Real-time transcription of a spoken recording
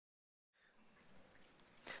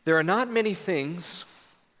There are not many things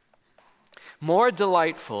more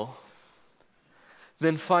delightful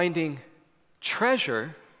than finding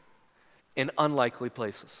treasure in unlikely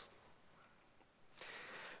places.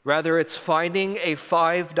 Rather, it's finding a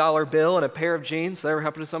 $5 bill and a pair of jeans. That ever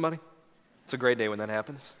happen to somebody? It's a great day when that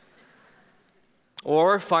happens.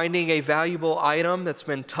 Or finding a valuable item that's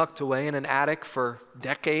been tucked away in an attic for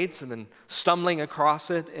decades and then stumbling across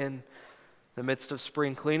it in the midst of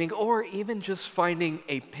spring cleaning, or even just finding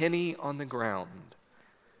a penny on the ground.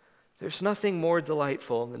 There's nothing more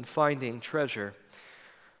delightful than finding treasure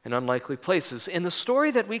in unlikely places. And the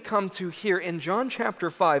story that we come to here in John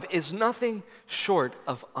chapter 5 is nothing short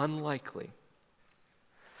of unlikely.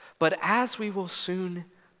 But as we will soon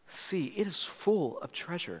see, it is full of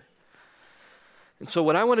treasure. And so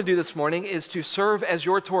what I want to do this morning is to serve as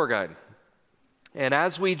your tour guide. And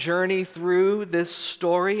as we journey through this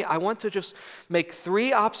story, I want to just make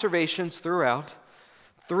 3 observations throughout.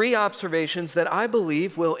 3 observations that I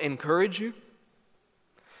believe will encourage you,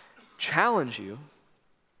 challenge you,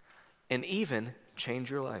 and even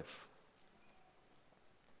change your life.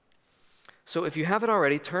 So if you haven't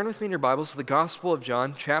already, turn with me in your Bibles to the Gospel of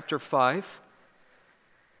John, chapter 5.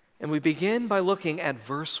 And we begin by looking at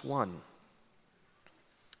verse 1.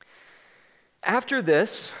 After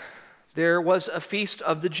this, there was a feast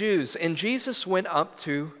of the Jews, and Jesus went up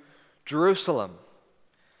to Jerusalem.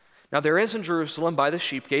 Now there is in Jerusalem by the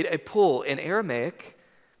sheep gate a pool in Aramaic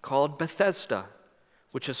called Bethesda,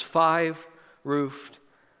 which has 5 roofed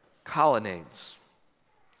colonnades.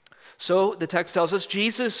 So the text tells us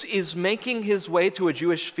Jesus is making his way to a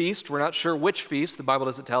Jewish feast. We're not sure which feast, the Bible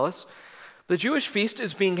doesn't tell us. The Jewish feast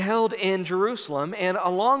is being held in Jerusalem, and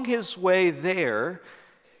along his way there,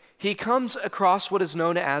 he comes across what is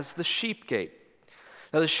known as the sheep gate.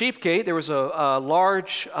 Now the sheep gate, there was a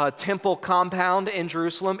large temple compound in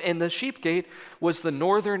Jerusalem, and the sheep gate was the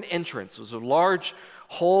northern entrance. It was a large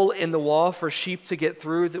hole in the wall for sheep to get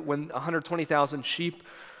through that when 120,000 sheep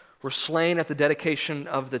were slain at the dedication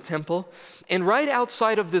of the temple. And right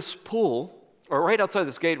outside of this pool, or right outside of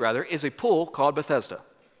this gate rather, is a pool called Bethesda.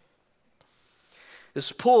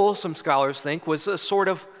 This pool, some scholars think, was a sort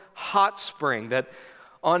of hot spring that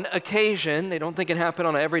on occasion, they don't think it happened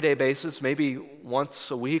on an everyday basis, maybe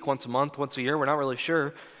once a week, once a month, once a year, we're not really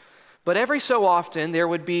sure. But every so often, there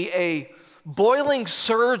would be a boiling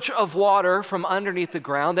surge of water from underneath the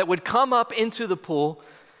ground that would come up into the pool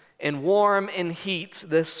and warm and heat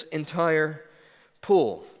this entire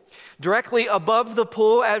pool. Directly above the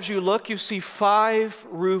pool, as you look, you see 5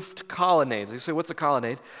 roofed colonnades. You say, what's a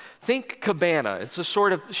colonnade? Think cabana. It's a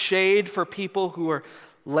sort of shade for people who are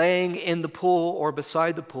laying in the pool or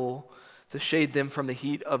beside the pool to shade them from the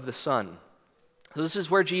heat of the sun. So this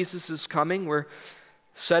is where Jesus is coming, where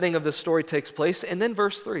setting of the story takes place. And then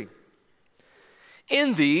verse 3.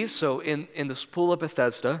 In these, so in this pool of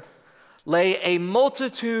Bethesda, lay a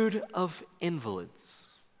multitude of invalids.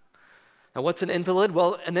 Now what's an invalid?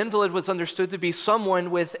 Well, an invalid was understood to be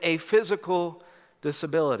someone with a physical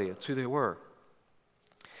disability. That's who they were.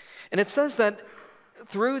 And it says that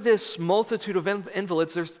through this multitude of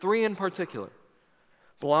invalids, there's 3 in particular: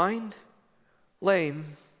 blind,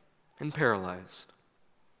 lame, and paralyzed.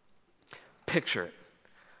 Picture it.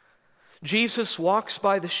 Jesus walks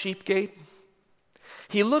by the sheep gate.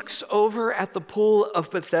 He looks over at the pool of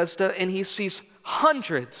Bethesda and he sees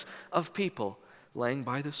hundreds of people laying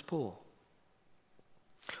by this pool.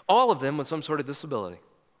 All of them with some sort of disability.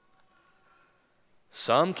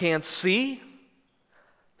 Some can't see,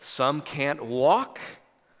 some can't walk,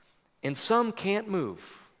 and some can't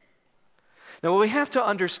move. Now, we have to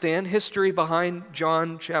understand history behind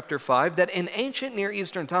John chapter 5, that in ancient Near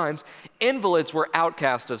Eastern times, invalids were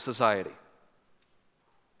outcast of society.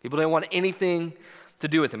 People didn't want anything to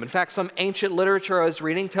do with them. In fact, some ancient literature I was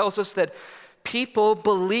reading tells us that people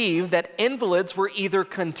believed that invalids were either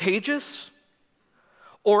contagious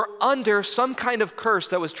or under some kind of curse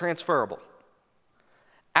that was transferable.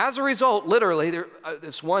 As a result, literally,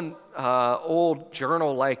 this one old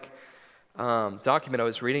journal-like document I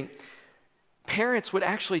was reading, parents would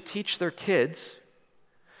actually teach their kids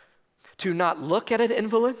to not look at an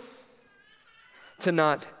invalid, to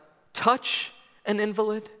not touch an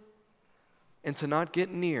invalid, and to not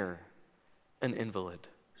get near an invalid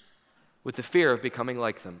with the fear of becoming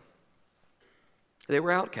like them. They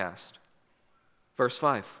were outcast. Verse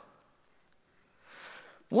 5.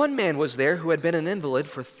 One man was there who had been an invalid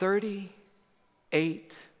for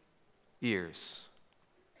 38 years.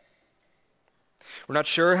 We're not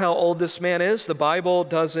sure how old this man is. The Bible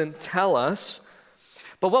doesn't tell us.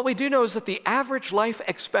 But what we do know is that the average life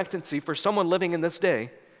expectancy for someone living in this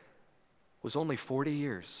day was only 40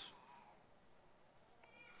 years.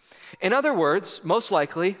 In other words, most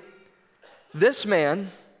likely, this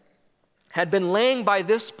man had been laying by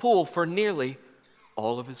this pool for nearly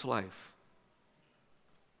all of his life.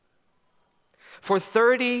 For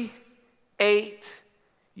 38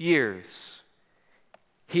 years,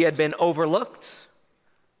 he had been overlooked,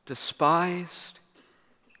 despised,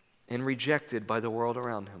 and rejected by the world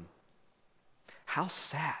around him. How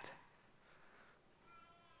sad.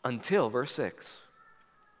 Until verse 6.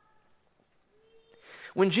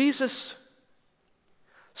 When Jesus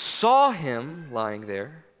saw him lying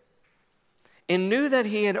there and knew that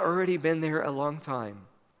he had already been there a long time,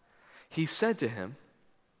 he said to him,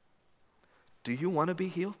 "Do you want to be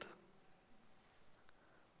healed?"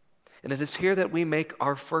 And it is here that we make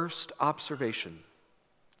our first observation,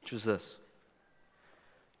 which is this: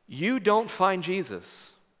 you don't find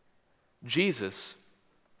Jesus, Jesus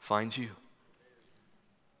finds you.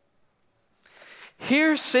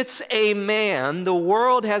 Here sits a man the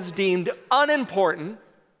world has deemed unimportant,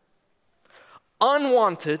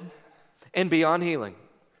 unwanted, and beyond healing.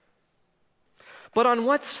 But on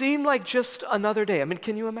what seemed like just another day, I mean,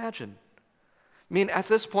 can you imagine? I mean, at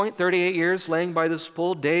this point, 38 years laying by this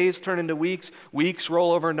pool, days turn into weeks, weeks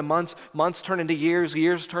roll over into months, months turn into years,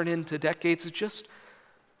 years turn into decades. It's just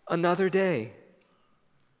another day.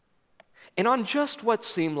 And on just what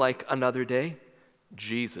seemed like another day,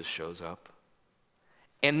 Jesus shows up.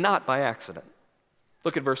 And not by accident.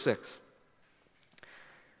 Look at verse 6. It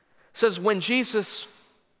says, when Jesus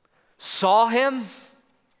saw him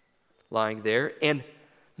lying there and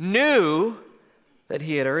knew that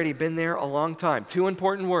he had already been there a long time. Two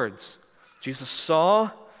important words. Jesus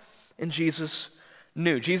saw and Jesus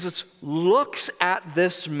knew. Jesus looks at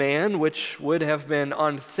this man, which would have been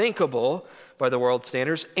unthinkable by the world's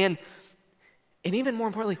standards, and even more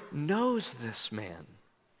importantly, knows this man.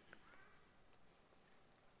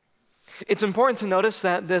 It's important to notice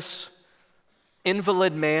that this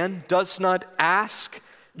invalid man does not ask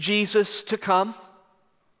Jesus to come.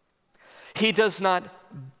 He does not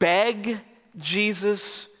beg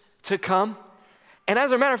Jesus to come. And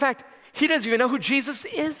as a matter of fact, he doesn't even know who Jesus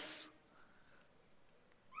is.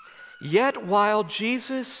 Yet while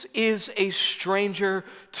Jesus is a stranger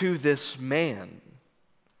to this man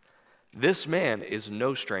is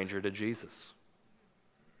no stranger to Jesus.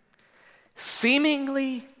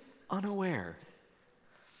 Seemingly unaware,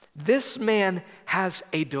 this man has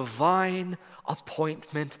a divine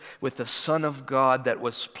appointment with the Son of God that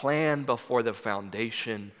was planned before the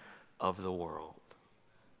foundation of the world.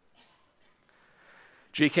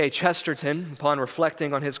 G.K. Chesterton, upon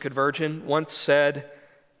reflecting on his conversion, once said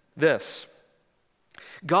this: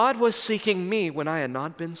 God was seeking me when I had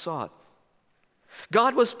not been sought.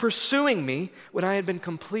 God was pursuing me when I had been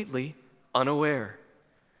completely unaware.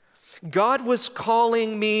 God was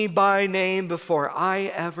calling me by name before I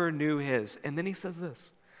ever knew his. And then he says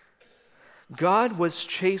this: God was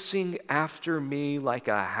chasing after me like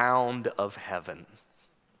a hound of heaven.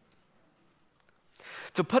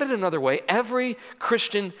 To put it another way, every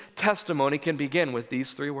Christian testimony can begin with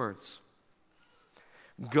these three words: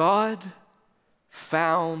 God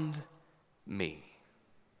found me.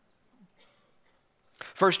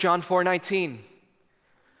 1 John 4:19.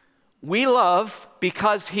 We love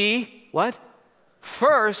because he, what?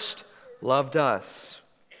 First loved us.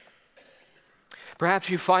 Perhaps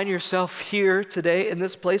you find yourself here today in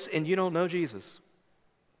this place and you don't know Jesus.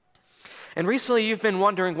 And recently you've been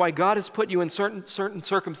wondering why God has put you in certain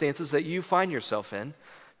circumstances that you find yourself in.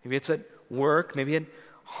 Maybe it's at work, maybe at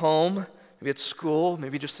home, maybe at school,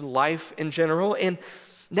 maybe just in life in general. And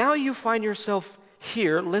now you find yourself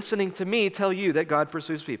here listening to me tell you that God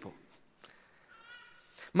pursues people.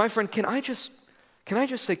 My friend, can I just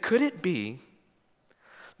say, could it be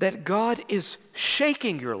that God is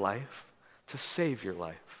shaking your life to save your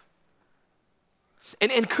life?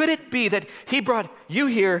 And could it be that he brought you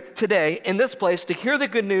here today in this place to hear the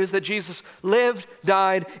good news that Jesus lived,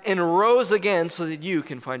 died, and rose again so that you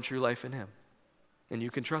can find true life in him and you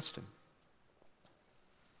can trust him?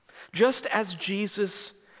 Just as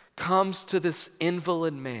Jesus comes to this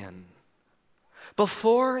invalid man,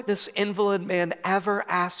 before this invalid man ever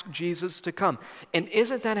asked Jesus to come. And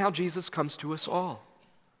isn't that how Jesus comes to us all?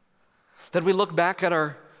 That we look back at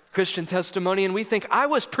our Christian testimony and we think, I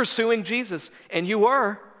was pursuing Jesus, and you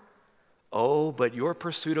were. Oh, but your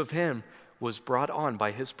pursuit of him was brought on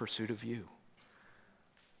by his pursuit of you.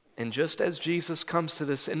 And just as Jesus comes to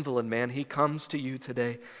this invalid man, he comes to you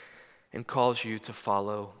today and calls you to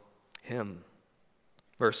follow him.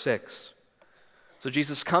 Verse 6. So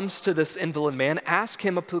Jesus comes to this invalid man, asks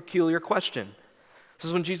him a peculiar question. This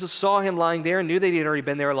is when Jesus saw him lying there and knew that he had already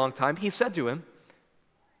been there a long time. He said to him,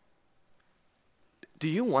 Do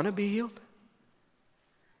you want to be healed?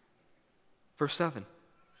 Verse 7.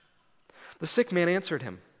 The sick man answered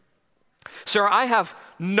him, Sir, I have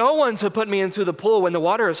no one to put me into the pool when the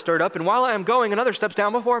water is stirred up, and while I am going, another steps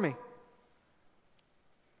down before me.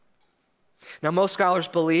 Now, most scholars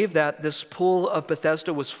believe that this pool of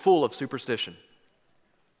Bethesda was full of superstition.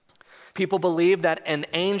 People believe that an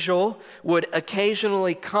angel would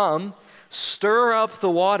occasionally come, stir up the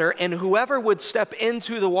water, and whoever would step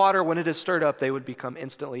into the water when it is stirred up, they would become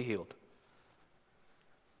instantly healed.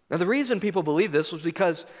 Now, the reason people believe this was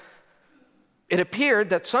because it appeared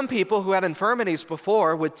that some people who had infirmities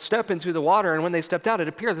before would step into the water, and when they stepped out, it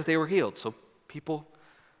appeared that they were healed. So people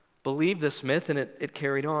believed this myth, and it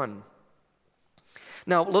carried on.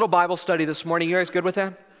 Now, little Bible study this morning. You guys good with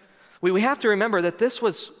that? We have to remember that this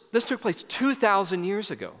took place 2,000 years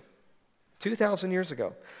ago. 2,000 years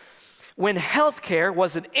ago. When healthcare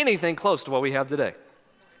wasn't anything close to what we have today.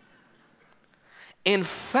 In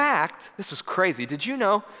fact, this is crazy. Did you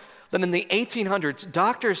know that in the 1800s,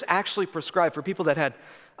 doctors actually prescribed for people that had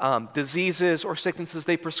diseases or sicknesses,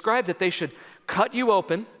 they prescribed that they should cut you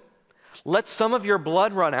open, let some of your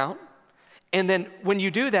blood run out, and then when you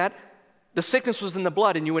do that, the sickness was in the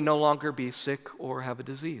blood and you would no longer be sick or have a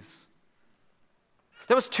disease.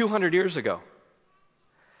 That was 200 years ago.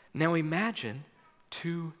 Now imagine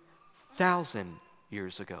 2,000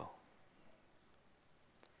 years ago.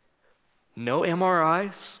 No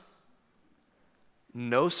MRIs,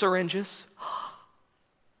 no syringes,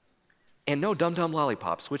 and no dum-dum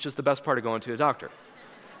lollipops, which is the best part of going to a doctor.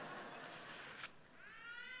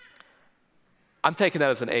 I'm taking that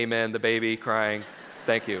as an amen, the baby crying.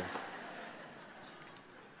 Thank you.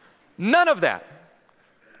 None of that.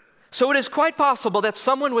 So it is quite possible that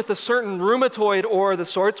someone with a certain rheumatoid or the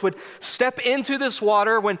sorts would step into this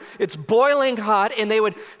water when it's boiling hot and they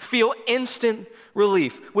would feel instant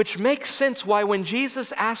relief, which makes sense why when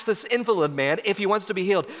Jesus asked this invalid man if he wants to be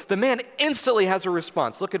healed, the man instantly has a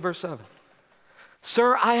response. Look at verse 7.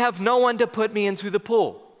 Sir, I have no one to put me into the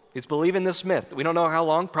pool. He's believing this myth. We don't know how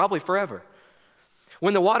long, probably forever.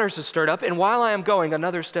 When the waters are stirred up, and while I am going,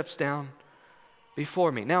 another steps down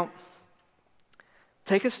before me. Now,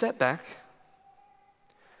 take a step back.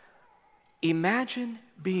 Imagine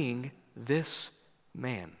being this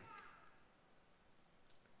man.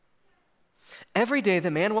 Every day,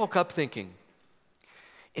 the man woke up thinking,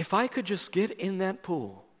 if I could just get in that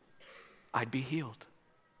pool, I'd be healed.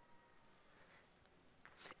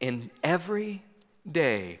 And every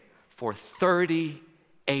day for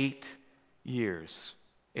 38 years,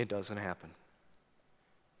 it doesn't happen.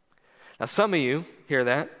 Now, some of you hear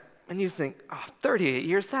that, and you think, 38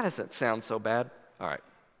 years, that doesn't sound so bad. All right,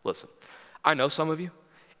 listen. I know some of you,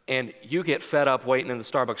 and you get fed up waiting in the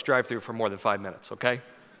Starbucks drive-thru for more than 5 minutes, okay?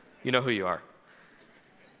 You know who you are.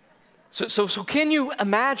 So can you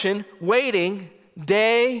imagine waiting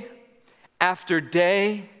day after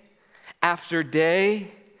day after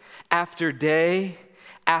day after day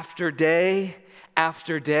after day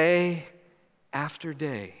after day after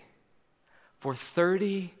day for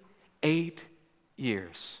 38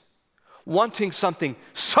 years, wanting something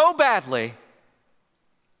so badly,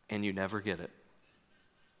 and you never get it?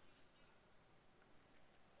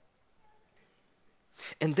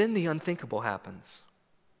 And then the unthinkable happens.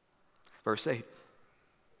 Verse 8.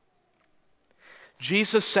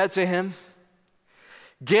 Jesus said to him,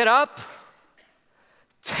 get up,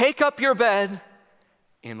 take up your bed,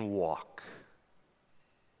 and walk.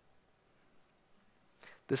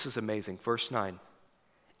 This is amazing. Verse 9.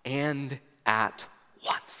 And at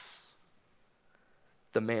once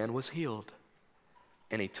the man was healed,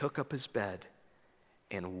 and he took up his bed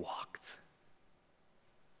and walked.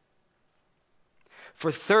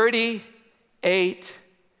 For 38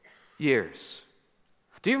 years.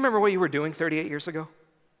 Do you remember what you were doing 38 years ago?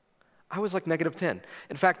 I was like -10.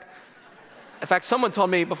 In fact, someone told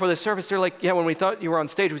me before the service, they're like, yeah, when we thought you were on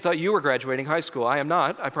stage, we thought you were graduating high school. I am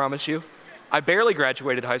not, I promise you. I barely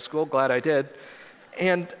graduated high school, glad I did.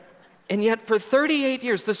 And yet for 38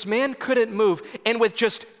 years, this man couldn't move. And with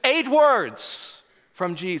just 8 words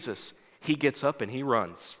from Jesus, he gets up and he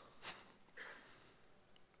runs.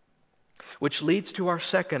 Which leads to our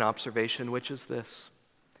second observation, which is this.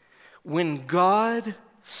 When God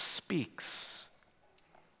speaks,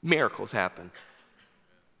 miracles happen.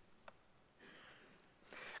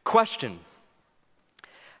 Question: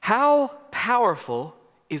 how powerful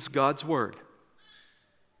is God's word?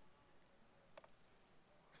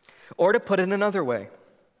 Or to put it another way,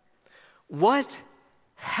 what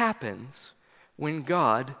happens when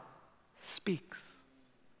God speaks?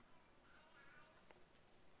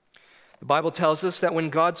 The Bible tells us that when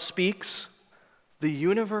God speaks, the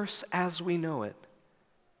universe as we know it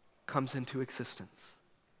comes into existence.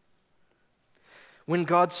 When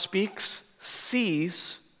God speaks,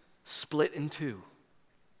 seas split in two.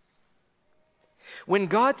 When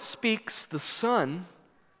God speaks, the sun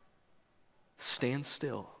stands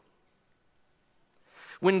still.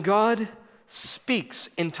 When God speaks,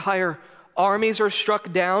 entire armies are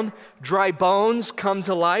struck down, dry bones come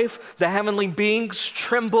to life, the heavenly beings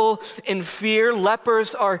tremble in fear,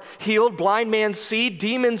 lepers are healed, blind men see,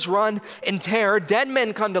 demons run in terror, dead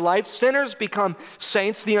men come to life, sinners become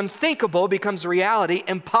saints, the unthinkable becomes reality,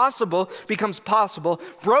 impossible becomes possible,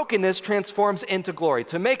 brokenness transforms into glory.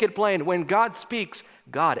 To make it plain, when God speaks,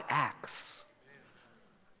 God acts.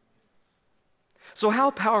 So how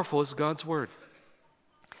powerful is God's word?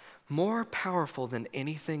 More powerful than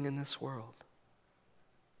anything in this world.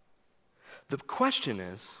 The question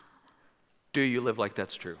is, do you live like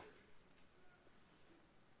that's true?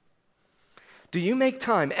 Do you make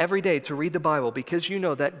time every day to read the Bible because you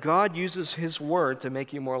know that God uses His word to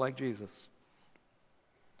make you more like Jesus?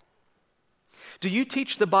 Do you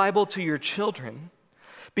teach the Bible to your children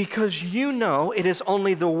because you know it is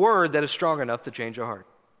only the word that is strong enough to change a heart?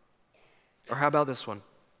 Or how about this one?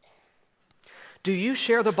 Do you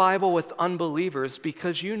share the Bible with unbelievers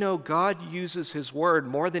because you know God uses His word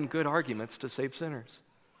more than good arguments to save sinners?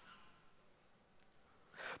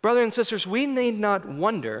 Brothers and sisters, we need not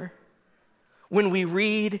wonder when we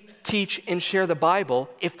read, teach, and share the Bible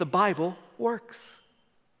if the Bible works.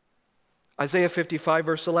 Isaiah 55,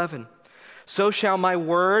 verse 11. So shall my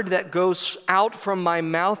word that goes out from my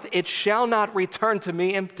mouth, it shall not return to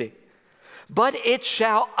me empty, but it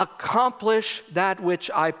shall accomplish that which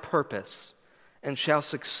I purpose, and shall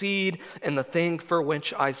succeed in the thing for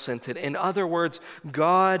which I sent it. In other words,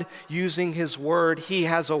 God using His word, He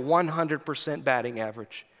has a 100% batting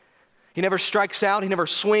average. He never strikes out, He never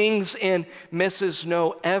swings and misses.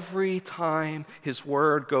 No, every time His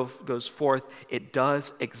word goes forth, it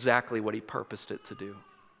does exactly what He purposed it to do.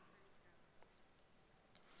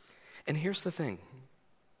 And here's the thing.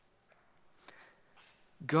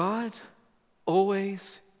 God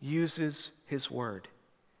always uses His word,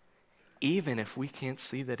 even if we can't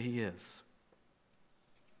see that He is.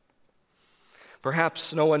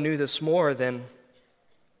 Perhaps no one knew this more than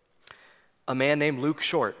a man named Luke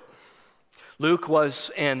Short. Luke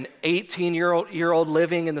was an 18-year-old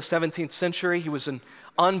living in the 17th century. He was an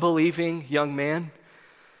unbelieving young man.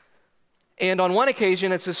 And on one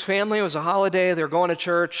occasion, it's his family, it was a holiday, they're going to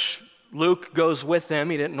church. Luke goes with them.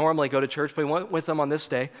 He didn't normally go to church, but he went with them on this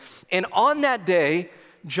day. And on that day,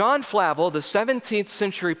 John Flavel, the 17th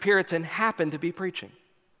century Puritan, happened to be preaching.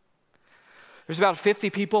 There's about 50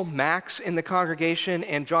 people max in the congregation,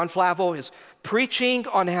 and John Flavel is preaching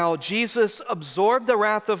on how Jesus absorbed the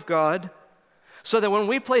wrath of God so that when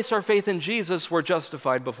we place our faith in Jesus, we're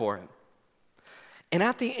justified before Him. And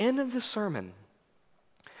at the end of the sermon,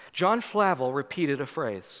 John Flavel repeated a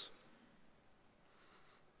phrase.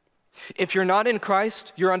 If you're not in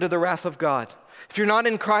Christ, you're under the wrath of God. If you're not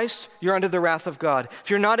in Christ, you're under the wrath of God. If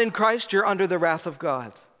you're not in Christ, you're under the wrath of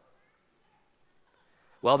God.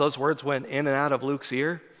 Well, those words went in and out of Luke's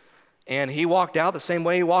ear, and he walked out the same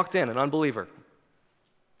way he walked in, an unbeliever.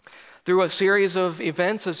 Through a series of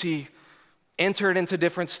events as he entered into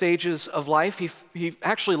different stages of life, he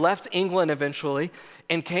actually left England eventually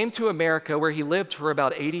and came to America, where he lived for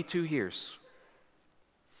about 82 years.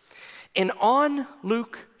 And on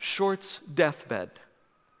Luke Short's deathbed,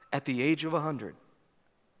 at the age of 100,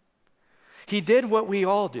 he did what we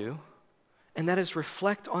all do, and that is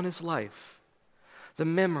reflect on his life, the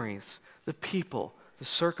memories, the people, the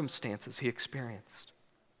circumstances he experienced.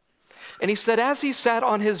 And he said, as he sat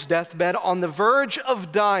on his deathbed, on the verge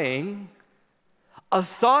of dying, a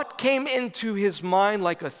thought came into his mind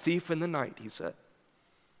like a thief in the night, he said.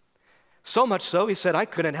 So much so, he said, I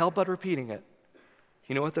couldn't help but repeating it.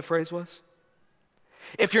 You know what the phrase was?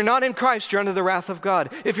 If you're not in Christ, you're under the wrath of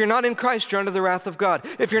God. If you're not in Christ, you're under the wrath of God.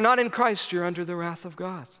 If you're not in Christ, you're under the wrath of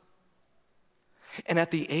God. And at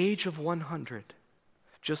the age of 100,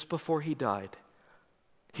 just before he died,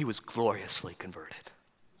 he was gloriously converted.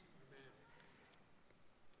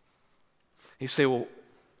 You say, well,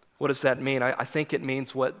 what does that mean? I think it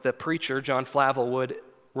means what the preacher, John Flavel, would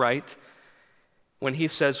write when he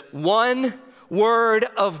says, one word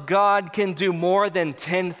of God can do more than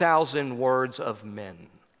 10,000 words of men.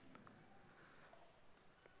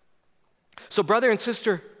 So, brother and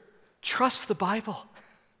sister, trust the Bible.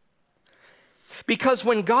 Because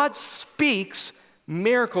when God speaks,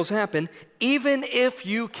 miracles happen, even if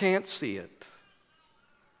you can't see it.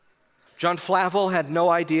 John Flavel had no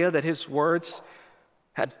idea that his words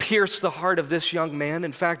had pierced the heart of this young man.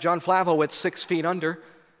 In fact, John Flavel was 6 feet under,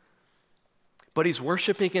 But he's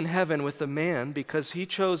worshiping in heaven with the man because he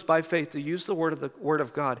chose by faith to use the word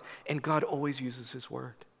of God, and God always uses his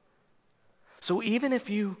word. So even if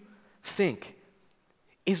you think,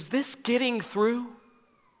 is this getting through?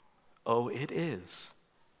 Oh, it is.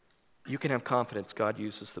 You can have confidence God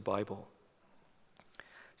uses the Bible.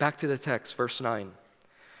 Back to the text, verse 9.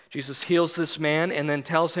 Jesus heals this man and then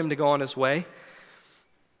tells him to go on his way.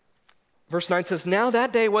 Verse 9 says, now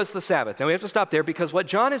that day was the Sabbath. Now we have to stop there because what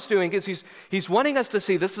John is doing is he's wanting us to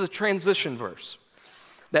see, this is a transition verse,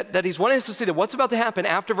 that he's wanting us to see that what's about to happen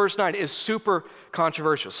after verse 9 is super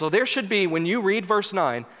controversial. So there should be, when you read verse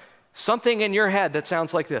 9, something in your head that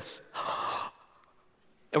sounds like this.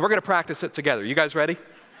 And we're going to practice it together. You guys ready?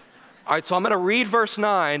 All right, so I'm going to read verse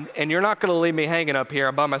 9, and you're not going to leave me hanging up here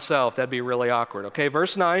by myself. That'd be really awkward. Okay,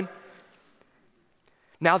 verse 9.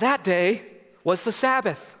 Now that day was the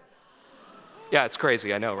Sabbath. Yeah, it's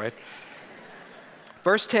crazy, I know, right?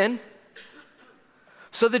 Verse 10.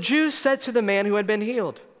 So the Jews said to the man who had been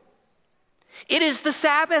healed, it is the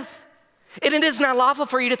Sabbath, and it is not lawful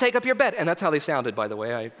for you to take up your bed. And that's how they sounded, by the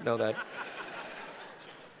way, I know that.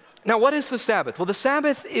 Now, what is the Sabbath? Well, the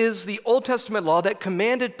Sabbath is the Old Testament law that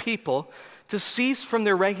commanded people to cease from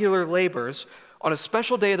their regular labors on a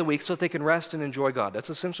special day of the week so that they can rest and enjoy God.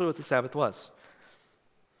 That's essentially what the Sabbath was.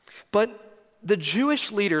 But the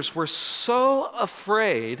Jewish leaders were so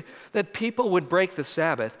afraid that people would break the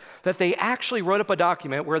Sabbath that they actually wrote up a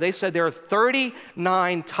document where they said there are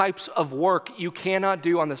 39 types of work you cannot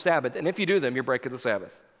do on the Sabbath, and if you do them, you're breaking the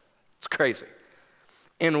Sabbath. It's crazy.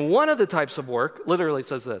 And one of the types of work literally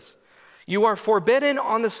says this: you are forbidden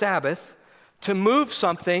on the Sabbath to move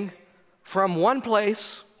something from one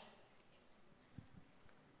place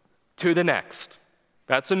to the next.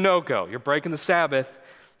 That's a no-go. You're breaking the Sabbath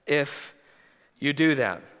if you do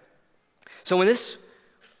that. So when this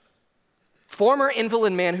former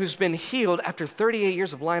invalid man who's been healed after 38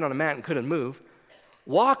 years of lying on a mat and couldn't move,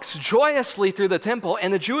 walks joyously through the temple,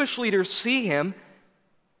 and the Jewish leaders see him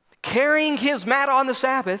carrying his mat on the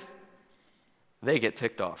Sabbath, they get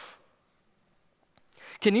ticked off.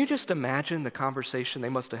 Can you just imagine the conversation they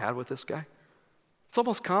must have had with this guy? It's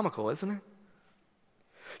almost comical, isn't it?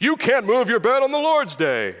 You can't move your bed on the Lord's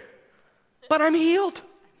day. But I'm healed.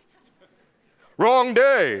 Wrong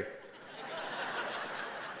day.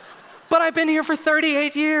 But I've been here for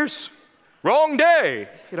 38 years. Wrong day.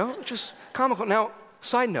 You know, just comical. Now,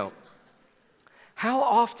 side note, how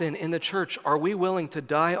often in the church are we willing to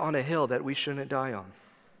die on a hill that we shouldn't die on?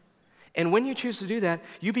 And when you choose to do that,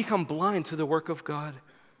 you become blind to the work of God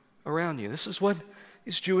around you. This is what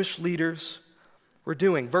these Jewish leaders were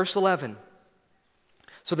doing. Verse 11.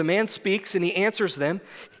 So the man speaks and he answers them.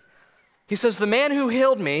 He says, the man who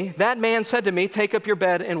healed me, that man said to me, take up your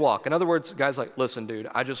bed and walk. In other words, the guy's like, listen, dude,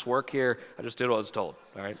 I just work here. I just did what I was told,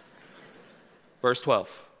 all right? Verse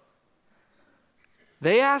 12.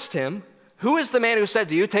 They asked him, who is the man who said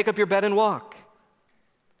to you, take up your bed and walk?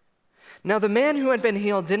 Now the man who had been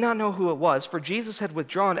healed did not know who it was, for Jesus had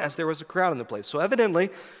withdrawn as there was a crowd in the place. So evidently,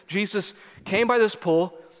 Jesus came by this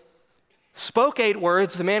pool, spoke 8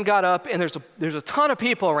 words, the man got up, and there's a ton of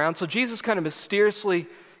people around, so Jesus kind of mysteriously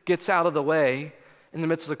gets out of the way in the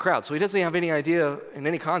midst of the crowd. So he doesn't have any idea in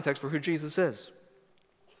any context for who Jesus is.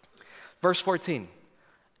 Verse 14.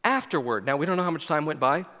 Afterward, now we don't know how much time went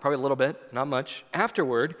by, probably a little bit, not much.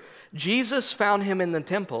 Afterward, Jesus found him in the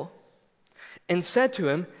temple and said to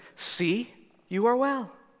him, see, you are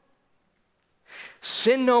well.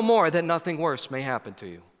 Sin no more, that nothing worse may happen to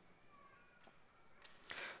you.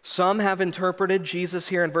 Some have interpreted Jesus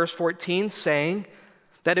here in verse 14 saying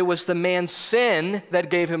that it was the man's sin that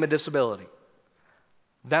gave him a disability.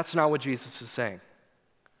 That's not what Jesus is saying.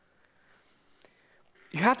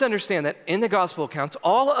 You have to understand that in the gospel accounts,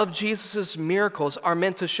 all of Jesus' miracles are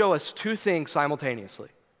meant to show us 2 things simultaneously.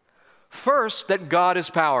 First, that God is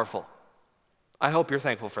powerful. I hope you're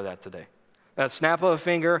thankful for that today. At a snap of a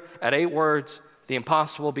finger, at 8 words, the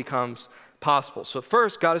impossible becomes possible. So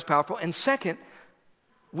first, God is powerful. And second,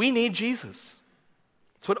 we need Jesus.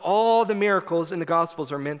 It's what all the miracles in the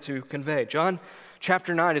Gospels are meant to convey. John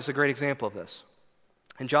chapter 9 is a great example of this.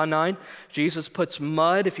 In John 9, Jesus puts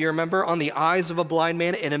mud, if you remember, on the eyes of a blind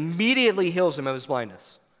man and immediately heals him of his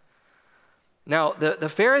blindness. Now, the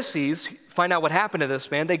Pharisees find out what happened to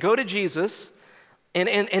this man. They go to Jesus,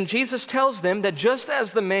 and Jesus tells them that just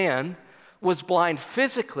as the man was blind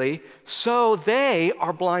physically, so they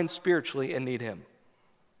are blind spiritually and need him.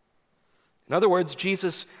 In other words,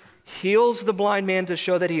 Jesus heals the blind man to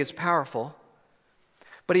show that he is powerful,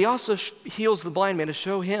 but he also heals the blind man to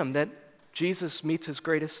show him that Jesus meets his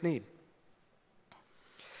greatest need.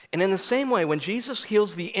 And in the same way, when Jesus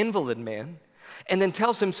heals the invalid man, and then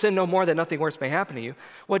tells him, sin no more, that nothing worse may happen to you.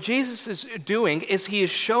 What Jesus is doing is he is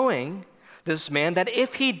showing this man that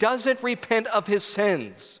if he doesn't repent of his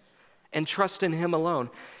sins and trust in him alone,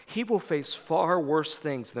 he will face far worse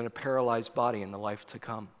things than a paralyzed body in the life to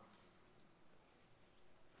come.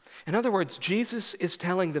 In other words, Jesus is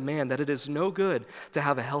telling the man that it is no good to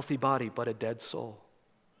have a healthy body but a dead soul.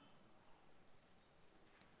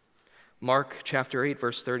 Mark chapter 8,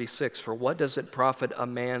 verse 36, for what does it profit a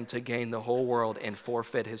man to gain the whole world and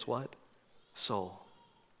forfeit his what? Soul.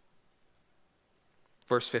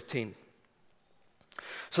 Verse 15.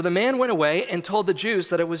 So the man went away and told the Jews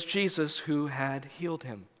that it was Jesus who had healed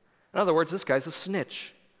him. In other words, this guy's a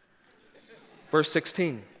snitch. Verse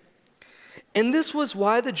 16. And this was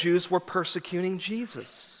why the Jews were persecuting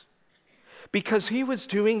Jesus, because he was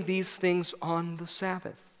doing these things on the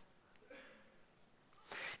Sabbath.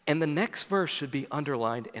 And the next verse should be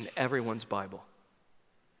underlined in everyone's Bible,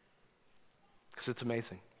 because it's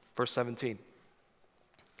amazing. Verse 17.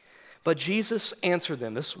 But Jesus answered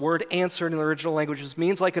them. This word answered in the original languages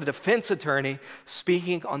means like a defense attorney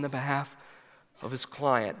speaking on the behalf of his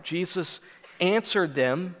client. Jesus answered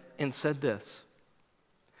them and said this,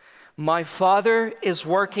 my Father is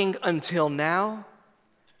working until now,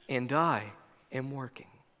 and I am working.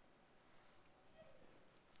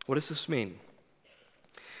 What does this mean?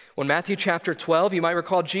 Well, in Matthew chapter 12, you might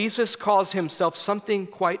recall, Jesus calls himself something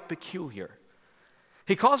quite peculiar.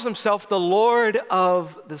 He calls himself the Lord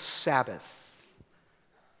of the Sabbath.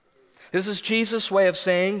 This is Jesus' way of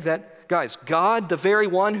saying that, guys, God, the very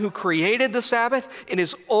one who created the Sabbath and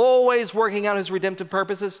is always working out his redemptive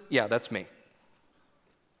purposes, yeah, that's me.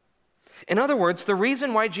 In other words, the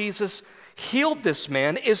reason why Jesus healed this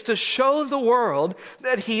man is to show the world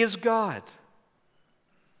that he is God.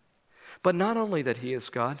 But not only that he is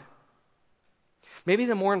God, maybe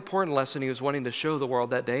the more important lesson he was wanting to show the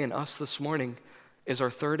world that day and us this morning is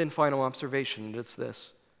our third and final observation, and it's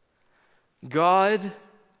this. God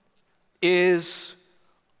is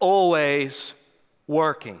always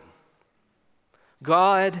working.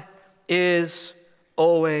 God is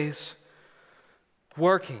always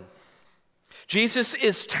working. Jesus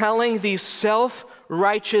is telling these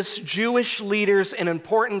self-righteous Jewish leaders an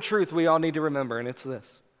important truth we all need to remember, and it's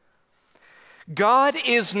this. God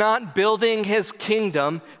is not building his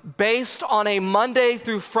kingdom based on a Monday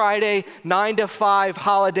through Friday, 9 to 5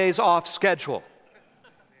 holidays off schedule.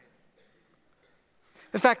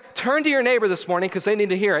 In fact, turn to your neighbor this morning because they need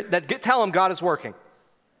to hear it, tell them God is working.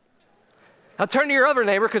 Now turn to your other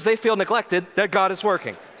neighbor because they feel neglected, that God is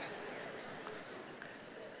working.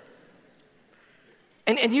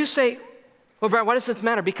 And you say, well, Brian, why does this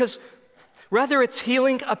matter? Because whether it's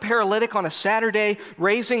healing a paralytic on a Saturday,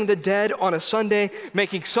 raising the dead on a Sunday,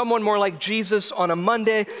 making someone more like Jesus on a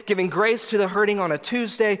Monday, giving grace to the hurting on a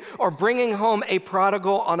Tuesday, or bringing home a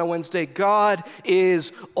prodigal on a Wednesday, God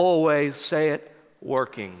is always, say it,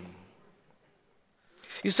 working.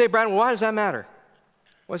 You say, Brian, well, why does that matter?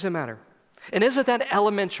 Why does it matter? And isn't that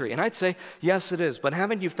elementary? And I'd say, yes, it is. But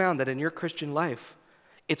haven't you found that in your Christian life,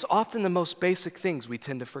 it's often the most basic things we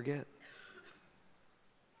tend to forget?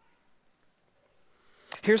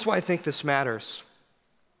 Here's why I think this matters.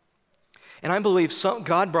 And I believe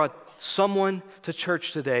God brought someone to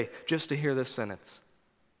church today just to hear this sentence.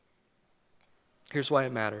 Here's why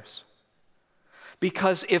it matters.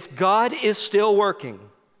 Because if God is still working,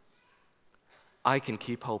 I can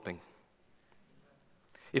keep hoping.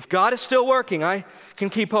 If God is still working, I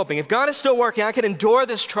can keep hoping. If God is still working, I can endure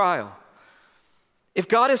this trial. If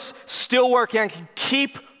God is still working, I can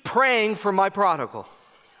keep praying for my prodigal.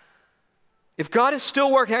 If God is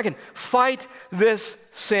still working, I can fight this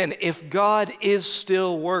sin. If God is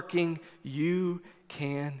still working, you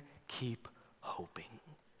can keep hoping.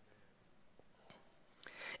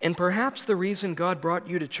 And perhaps the reason God brought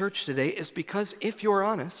you to church today is because, if you're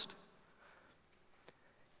honest,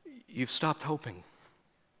 you've stopped hoping.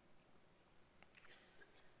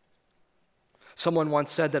 Someone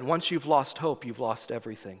once said that once you've lost hope, you've lost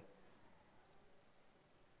everything.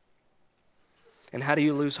 And how do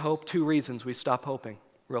you lose hope? 2 reasons we stop hoping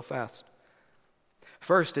real fast.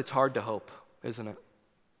 First, it's hard to hope, isn't it?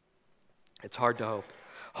 It's hard to hope.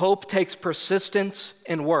 Hope takes persistence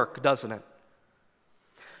and work, doesn't it?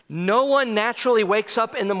 No one naturally wakes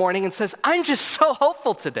up in the morning and says, I'm just so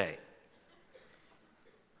hopeful today.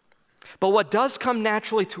 But what does come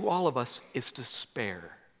naturally to all of us is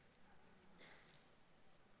despair.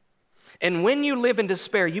 And when you live in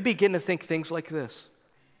despair, you begin to think things like this.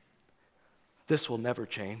 This will never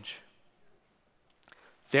change.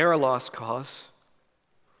 They're a lost cause.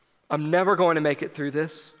 I'm never going to make it through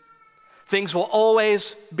this. Things will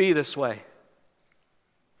always be this way.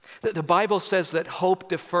 The Bible says that hope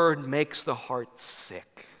deferred makes the heart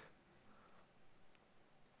sick.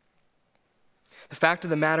 The fact of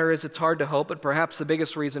the matter is it's hard to hope, but perhaps the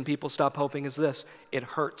biggest reason people stop hoping is this: it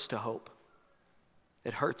hurts to hope.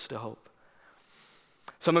 It hurts to hope.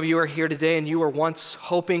 Some of you are here today and you were once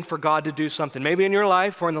hoping for God to do something, maybe in your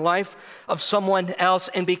life or in the life of someone else,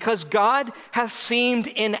 and because God has seemed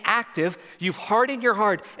inactive, you've hardened your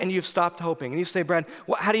heart and you've stopped hoping. And you say, Brad,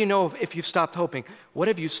 how do you know if you've stopped hoping? What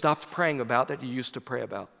have you stopped praying about that you used to pray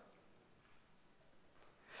about?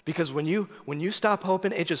 Because when you stop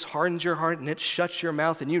hoping, it just hardens your heart and it shuts your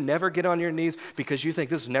mouth and you never get on your knees because you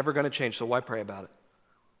think this is never going to change, so why pray about it?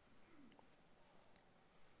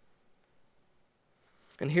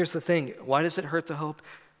 And here's the thing, why does it hurt to hope?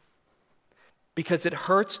 Because it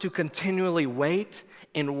hurts to continually wait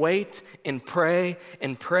and pray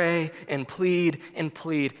and pray and plead,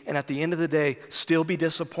 and at the end of the day, still be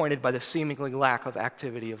disappointed by the seemingly lack of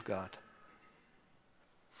activity of God.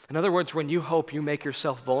 In other words, when you hope, you make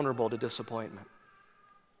yourself vulnerable to disappointment.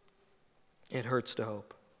 It hurts to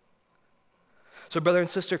hope. So brother and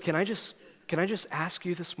sister, can I just ask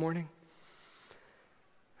you this morning,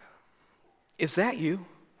 is that you?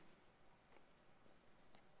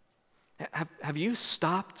 Have you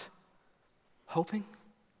stopped hoping?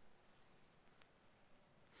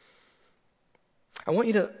 I want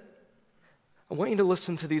you to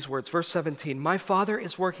listen to these words. Verse 17, my Father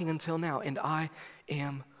is working until now, and I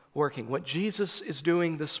am working. What Jesus is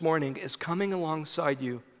doing this morning is coming alongside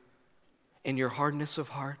you in your hardness of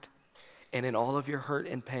heart and in all of your hurt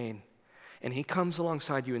and pain. And he comes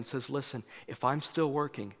alongside you and says, listen, if I'm still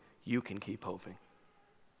working, you can keep hoping.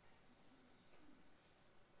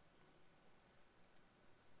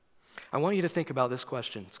 I want you to think about this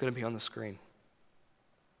question. It's going to be on the screen.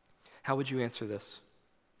 How would you answer this?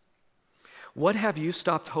 What have you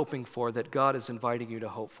stopped hoping for that God is inviting you to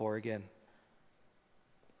hope for again?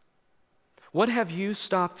 What have you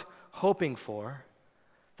stopped hoping for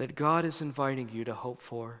that God is inviting you to hope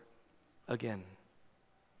for again?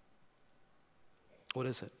 What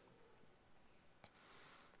is it?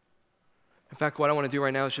 In fact, what I want to do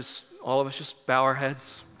right now is just, all of us just bow our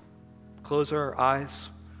heads, close our eyes,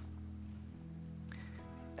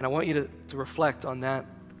 and I want you to reflect on that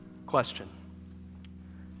question.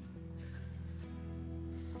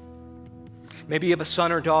 Maybe you have a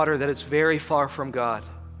son or daughter that is very far from God,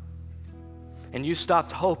 and you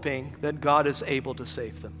stopped hoping that God is able to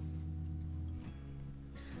save them.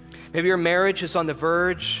 Maybe your marriage is on the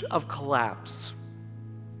verge of collapse,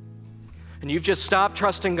 and you've just stopped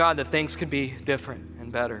trusting God that things could be different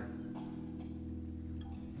and better.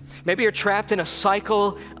 Maybe you're trapped in a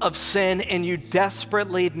cycle of sin and you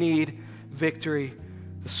desperately need victory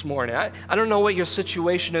this morning. I don't know what your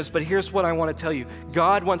situation is, but here's what I want to tell you.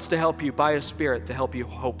 God wants to help you by His Spirit to help you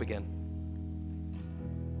hope again.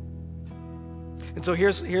 And so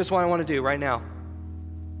here's what I want to do right now.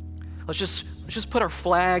 Let's just put our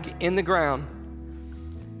flag in the ground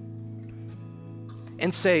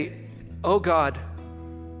and say, oh God,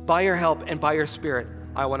 by your help and by your Spirit,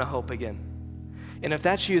 I want to hope again. And if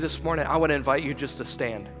that's you this morning, I want to invite you just to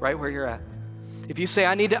stand right where you're at. If you say,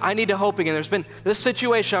 I need to hope again, there's been this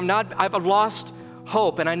situation, I've lost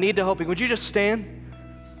hope and I need to hope again, would you just stand?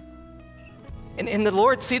 And the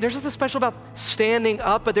Lord, see, there's nothing special about standing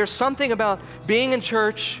up, but there's something about being in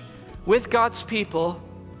church with God's people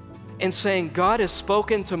and saying, God has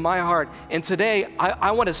spoken to my heart. And today,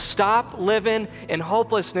 I want to stop living in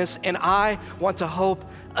hopelessness and I want to hope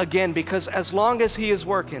again, because as long as He is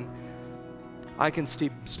working, I can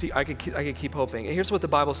keep hoping. And here's what the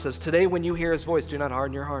Bible says. Today, when you hear His voice, do not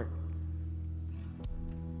harden your heart.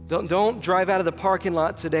 Don't drive out of the parking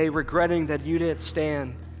lot today regretting that you didn't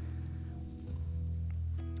stand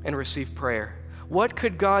and receive prayer. What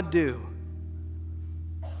could God do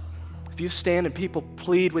if you stand and people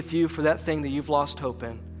plead with you for that thing that you've lost hope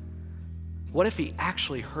in? What if He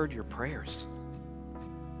actually heard your prayers?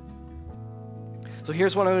 So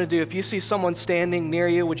here's what I'm going to do. If you see someone standing near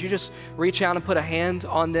you, would you just reach out and put a hand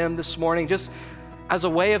on them this morning, just as a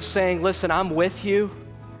way of saying, listen, I'm with you,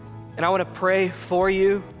 and I want to pray for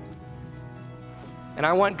you, and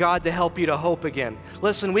I want God to help you to hope again.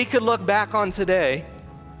 Listen, we could look back on today.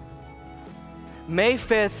 May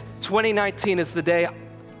 5th, 2019 is the day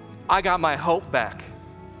I got my hope back.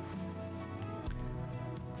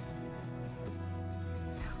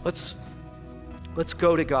 Let's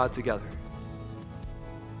go to God together.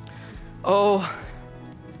 Oh,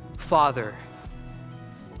 Father,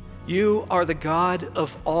 you are the God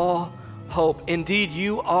of all hope. Indeed,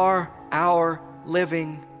 you are our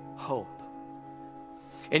living hope.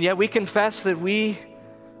 And yet we confess that we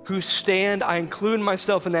who stand, I include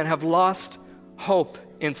myself in that, have lost hope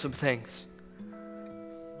in some things.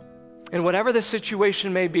 And whatever the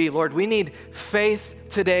situation may be, Lord, we need faith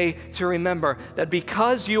today to remember that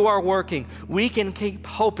because you are working, we can keep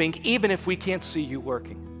hoping even if we can't see you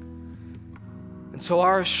working. And so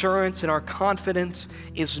our assurance and our confidence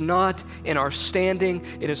is not in our standing,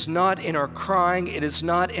 it is not in our crying, it is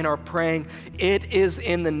not in our praying, it is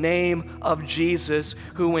in the name of Jesus,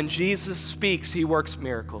 who when Jesus speaks, he works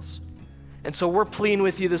miracles. And so we're pleading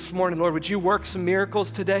with you this morning, Lord, would you work some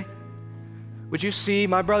miracles today? Would you see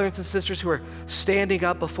my brothers and sisters who are standing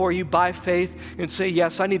up before you by faith and say,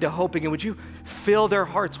 yes, I need to hope again? Would you fill their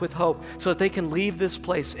hearts with hope so that they can leave this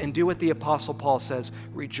place and do what the Apostle Paul says,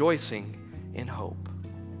 rejoicing in hope?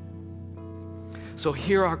 So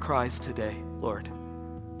hear our cries today, Lord.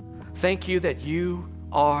 Thank you that you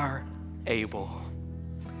are able.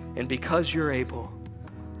 And because you're able,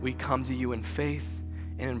 we come to you in faith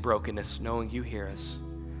and in brokenness, knowing you hear us.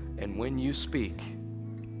 And when you speak,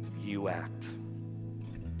 you act.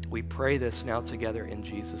 We pray this now together in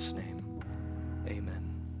Jesus' name. Amen.